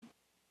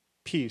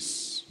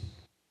Peace.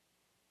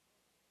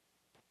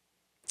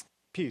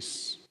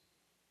 Peace.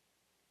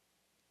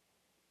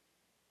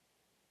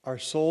 Our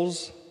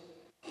souls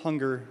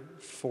hunger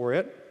for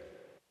it,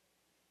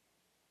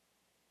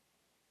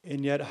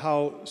 and yet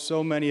how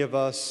so many of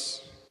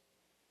us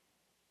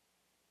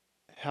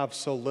have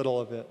so little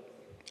of it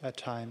at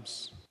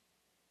times.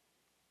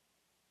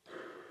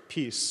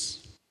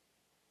 Peace.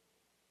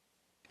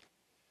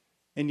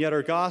 And yet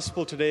our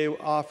gospel today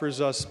offers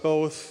us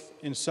both,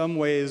 in some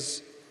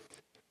ways,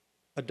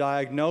 a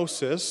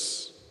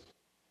diagnosis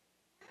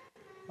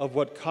of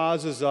what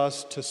causes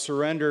us to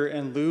surrender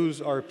and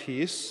lose our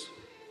peace,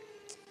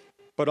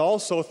 but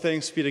also,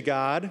 thanks be to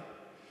God,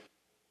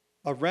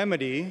 a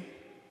remedy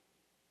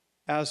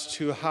as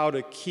to how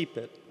to keep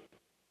it.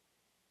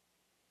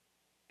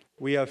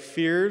 We have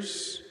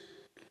fears,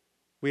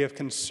 we have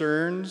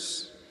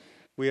concerns,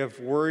 we have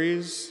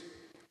worries,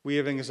 we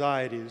have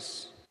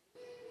anxieties.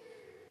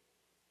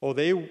 Oh,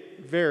 they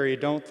vary,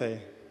 don't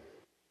they?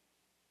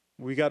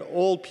 We got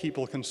old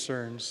people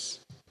concerns.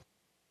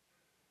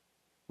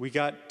 We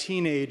got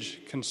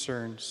teenage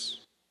concerns.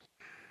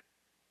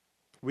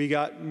 We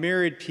got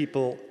married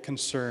people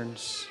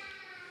concerns.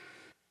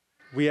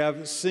 We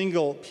have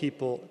single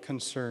people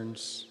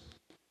concerns.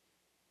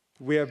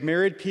 We have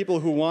married people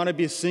who want to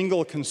be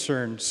single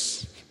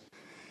concerns,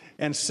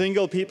 and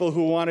single people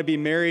who want to be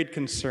married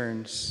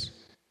concerns.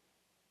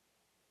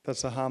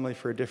 That's a homily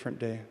for a different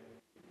day.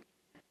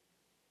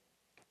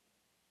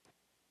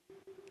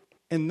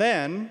 And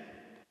then,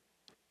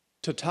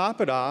 to top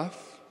it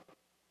off,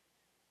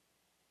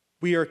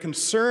 we are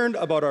concerned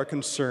about our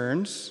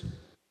concerns.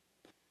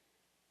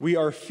 We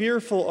are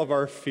fearful of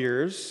our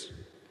fears.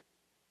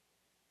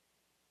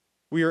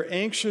 We are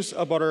anxious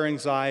about our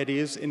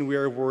anxieties, and we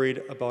are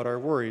worried about our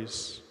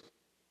worries.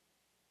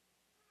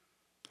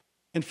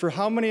 And for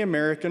how many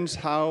Americans,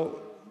 how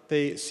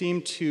they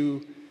seem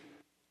to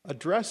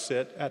address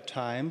it at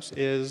times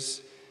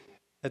is,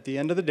 at the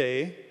end of the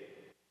day,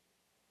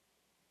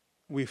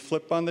 we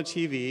flip on the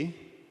TV,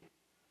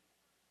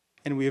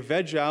 and we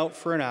veg out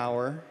for an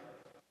hour,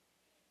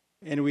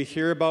 and we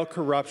hear about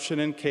corruption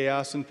and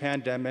chaos and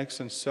pandemics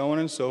and so on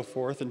and so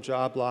forth and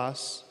job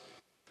loss.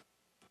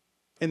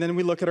 And then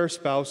we look at our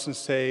spouse and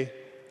say,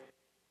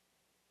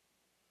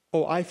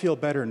 oh, I feel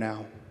better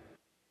now.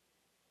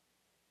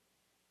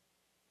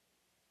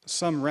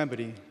 Some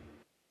remedy.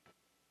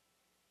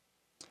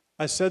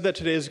 I said that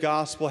today's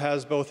gospel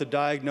has both a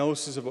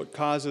diagnosis of what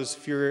causes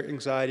fear,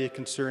 anxiety,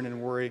 concern,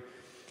 and worry,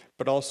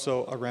 but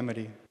also a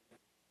remedy.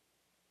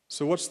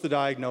 So what's the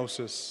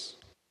diagnosis?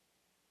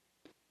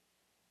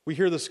 We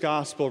hear this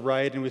gospel,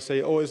 right, and we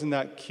say, oh, isn't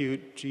that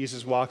cute?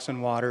 Jesus walks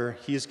on water.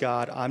 He's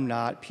God. I'm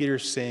not. Peter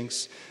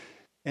sinks,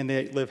 and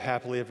they live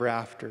happily ever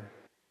after.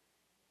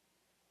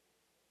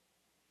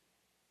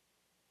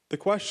 The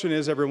question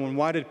is, everyone,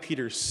 why did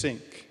Peter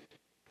sink?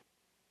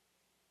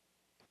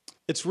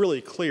 It's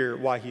really clear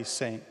why he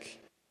sank.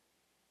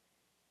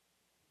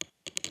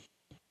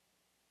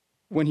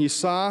 When he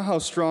saw how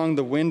strong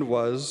the wind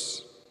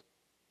was,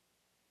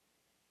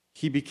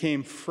 he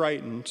became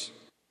frightened,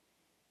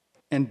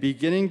 and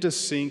beginning to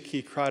sink,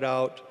 he cried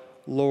out,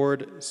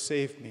 Lord,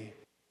 save me.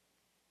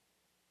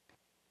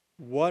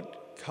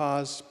 What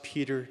caused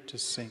Peter to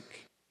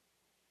sink?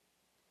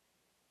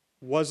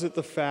 Was it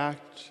the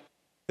fact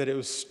that it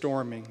was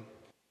storming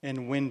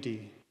and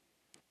windy?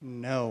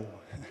 No.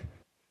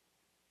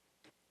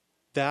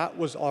 That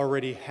was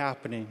already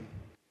happening.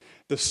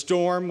 The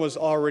storm was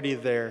already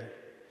there.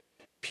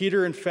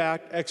 Peter, in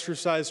fact,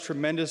 exercised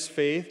tremendous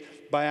faith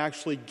by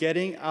actually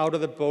getting out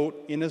of the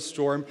boat in a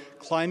storm,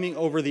 climbing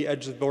over the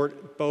edge of the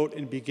boat,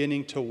 and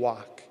beginning to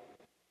walk.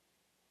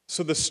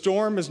 So the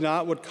storm is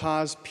not what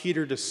caused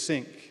Peter to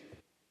sink.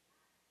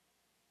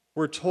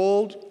 We're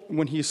told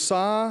when he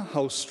saw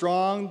how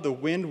strong the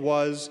wind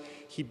was,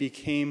 he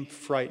became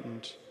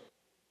frightened.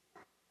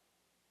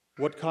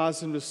 What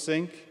caused him to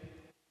sink?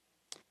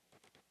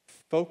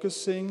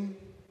 Focusing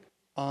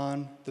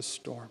on the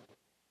storm.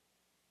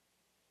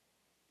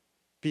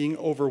 Being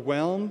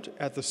overwhelmed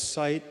at the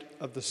sight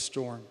of the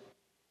storm.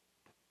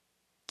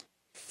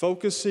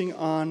 Focusing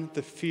on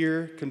the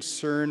fear,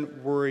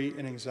 concern, worry,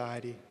 and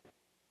anxiety.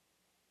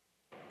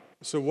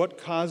 So what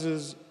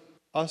causes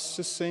us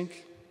to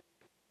sink?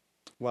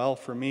 Well,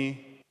 for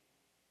me,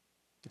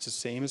 it's the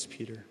same as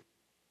Peter.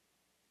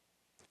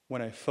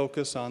 When I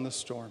focus on the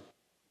storm,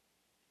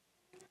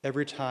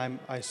 every time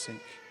I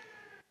sink.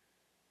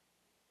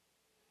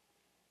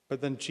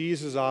 But then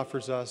Jesus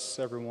offers us,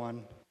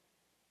 everyone,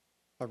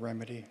 a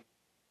remedy.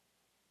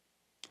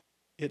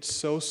 It's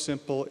so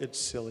simple, it's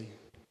silly.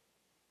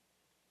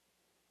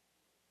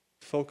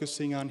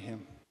 Focusing on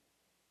him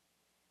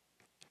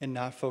and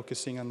not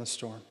focusing on the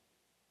storm.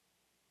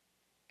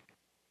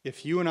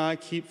 If you and I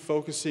keep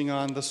focusing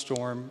on the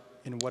storm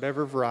in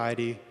whatever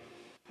variety,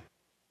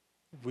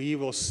 we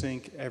will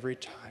sink every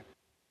time.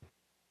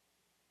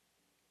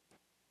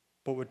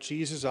 But what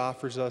Jesus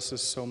offers us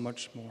is so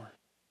much more.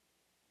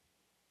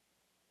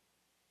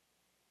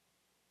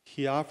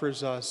 He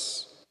offers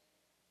us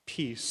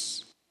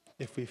peace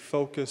if we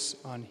focus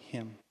on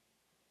him.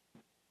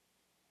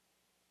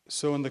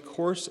 So in the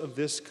course of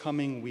this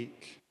coming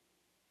week,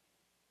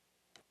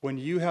 when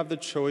you have the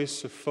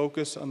choice to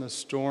focus on the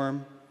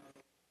storm,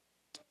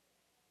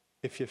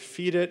 if you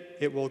feed it,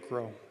 it will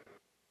grow.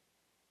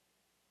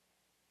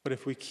 But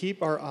if we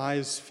keep our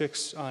eyes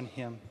fixed on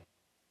him,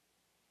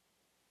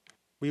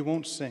 we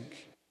won't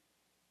sink.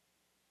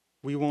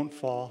 We won't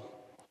fall.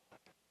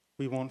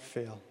 We won't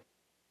fail.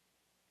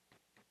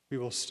 We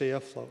will stay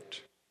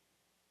afloat.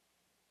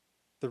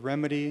 The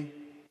remedy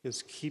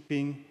is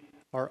keeping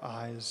our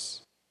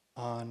eyes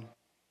on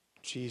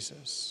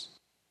Jesus.